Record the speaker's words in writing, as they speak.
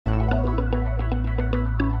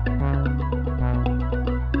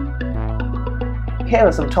Here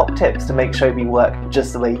are some top tips to make Showbie work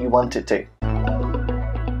just the way you want it to.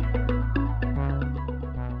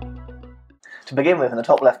 To begin with, in the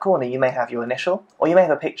top left corner you may have your initial, or you may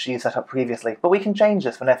have a picture you set up previously, but we can change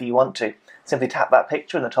this whenever you want to. Simply tap that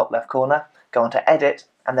picture in the top left corner, go on to Edit,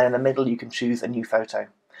 and then in the middle you can choose a new photo.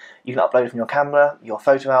 You can upload from your camera, your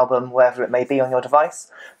photo album, wherever it may be on your device,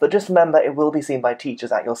 but just remember it will be seen by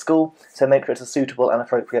teachers at your school, so make sure it's a suitable and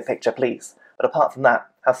appropriate picture, please. But apart from that,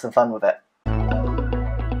 have some fun with it.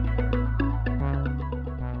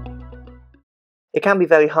 It can be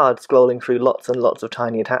very hard scrolling through lots and lots of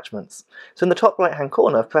tiny attachments, so in the top right hand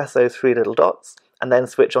corner press those 3 little dots and then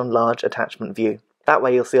switch on Large Attachment View. That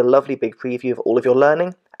way you'll see a lovely big preview of all of your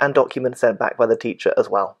learning and documents sent back by the teacher as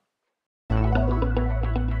well.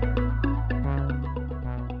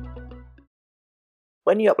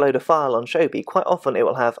 When you upload a file on Showbie, quite often it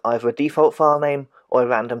will have either a default file name or a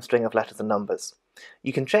random string of letters and numbers.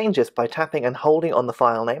 You can change this by tapping and holding on the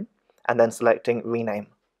file name and then selecting Rename.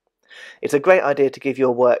 It's a great idea to give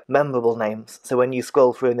your work memorable names, so when you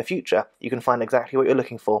scroll through in the future, you can find exactly what you're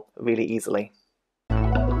looking for really easily. You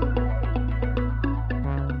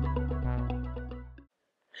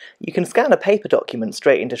can scan a paper document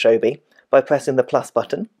straight into Showbie by pressing the plus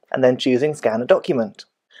button and then choosing Scan a Document.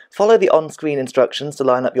 Follow the on-screen instructions to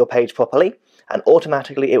line up your page properly, and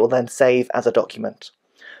automatically it will then save as a document.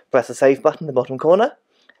 Press the Save button in the bottom corner,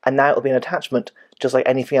 and now it will be an attachment just like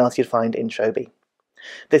anything else you'd find in Showbie.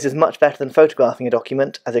 This is much better than photographing a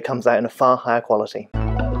document, as it comes out in a far higher quality.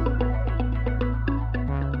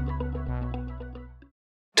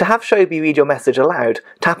 To have Showbie read your message aloud,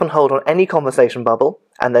 tap and hold on any conversation bubble,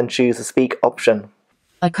 and then choose the Speak option.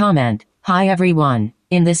 A comment. Hi everyone.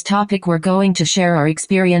 In this topic we're going to share our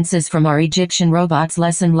experiences from our Egyptian robots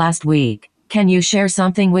lesson last week. Can you share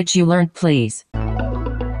something which you learned, please?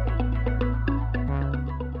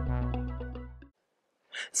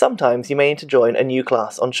 Sometimes you may need to join a new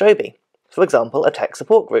class on Showbie, for example a tech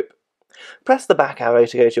support group. Press the back arrow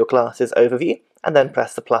to go to your class's overview, and then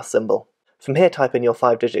press the plus symbol. From here type in your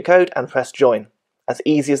 5-digit code and press Join. As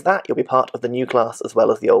easy as that, you'll be part of the new class as well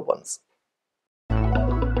as the old ones.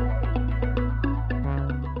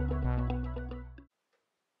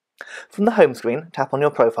 From the home screen, tap on your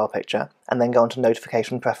profile picture and then go on to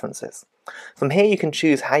Notification Preferences. From here you can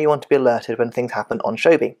choose how you want to be alerted when things happen on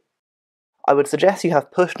Showbie. I would suggest you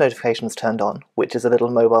have push notifications turned on, which is a little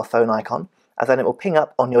mobile phone icon, as then it will ping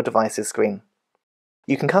up on your device's screen.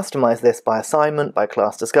 You can customize this by assignment, by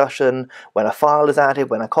class discussion, when a file is added,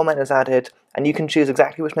 when a comment is added, and you can choose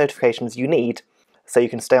exactly which notifications you need so you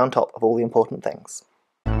can stay on top of all the important things.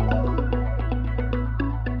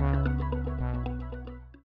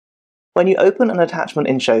 When you open an attachment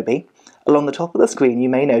in Showbie, along the top of the screen you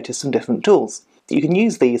may notice some different tools. You can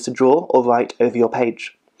use these to draw or write over your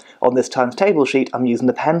page. On this times table sheet I'm using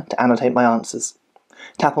the pen to annotate my answers.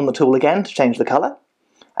 Tap on the tool again to change the colour,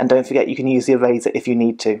 and don't forget you can use the eraser if you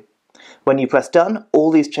need to. When you press Done,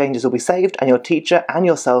 all these changes will be saved and your teacher and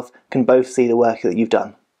yourself can both see the work that you've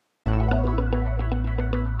done.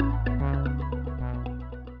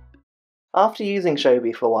 After using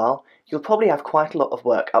Showbie for a while, you'll probably have quite a lot of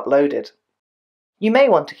work uploaded. You may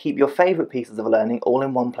want to keep your favourite pieces of learning all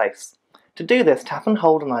in one place. To do this, tap and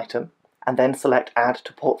hold an item, and then select Add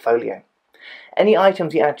to Portfolio. Any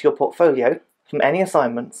items you add to your portfolio, from any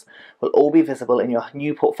assignments, will all be visible in your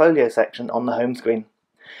new portfolio section on the home screen.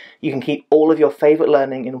 You can keep all of your favourite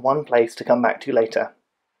learning in one place to come back to later.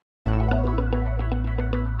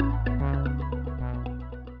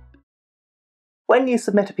 When you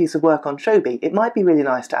submit a piece of work on Showbie, it might be really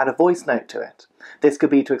nice to add a voice note to it. This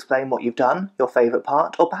could be to explain what you've done, your favourite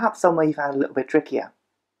part, or perhaps somewhere you found a little bit trickier.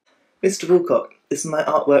 Mr. Woolcock, this is my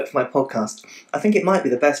artwork for my podcast. I think it might be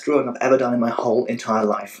the best drawing I've ever done in my whole entire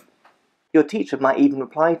life. Your teacher might even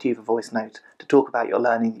reply to you with a voice note to talk about your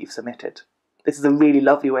learning that you've submitted. This is a really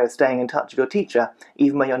lovely way of staying in touch with your teacher,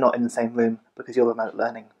 even when you're not in the same room because you're remote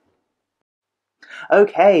learning.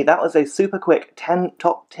 Okay, that was a super quick 10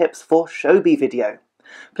 top tips for Showbie video.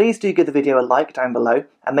 Please do give the video a like down below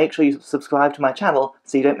and make sure you subscribe to my channel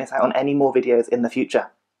so you don't miss out on any more videos in the future.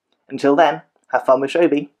 Until then, have fun with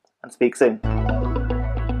Showbie and speak soon.